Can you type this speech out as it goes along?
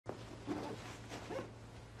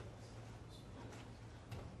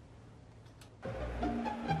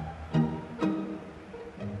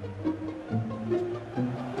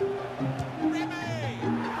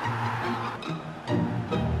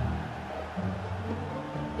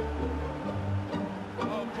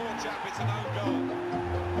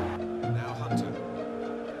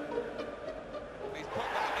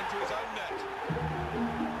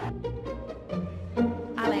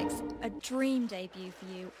dream debut for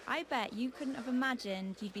you. I bet you couldn't have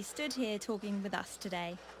imagined you'd be stood here talking with us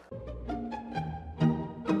today.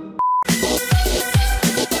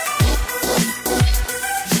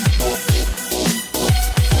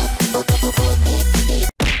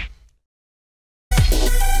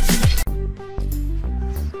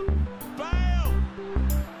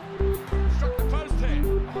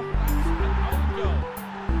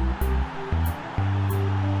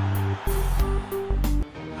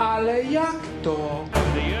 Ale jak to?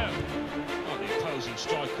 The opposing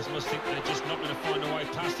strikers must think they're just not going to find a way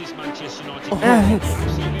past this Manchester United.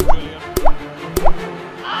 Absolutely brilliant.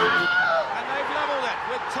 And they've levelled it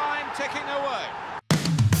with time ticking away.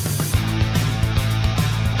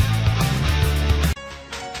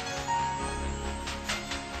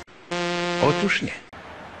 Otóż nie.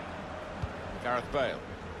 Gareth Bale.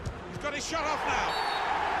 He's got his shot off now.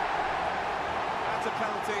 That's a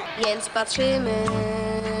penalty. Więc patrzymy,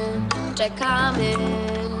 czekamy,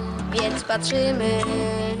 więc patrzymy,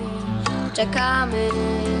 czekamy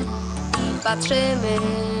i patrzymy,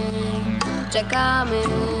 czekamy,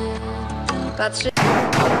 patrzymy.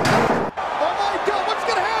 Oh my God, what's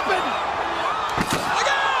gonna happen? Look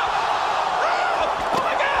out! Oh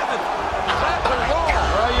my God! That's wrong.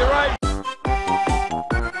 Well, you're right.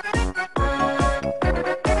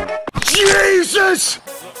 Jesus!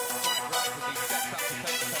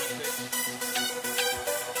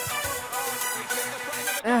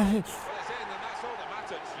 I've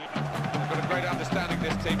got a great understanding of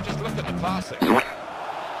this team. Just look at the passing.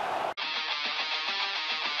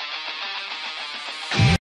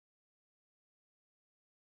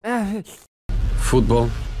 Football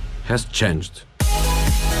has changed.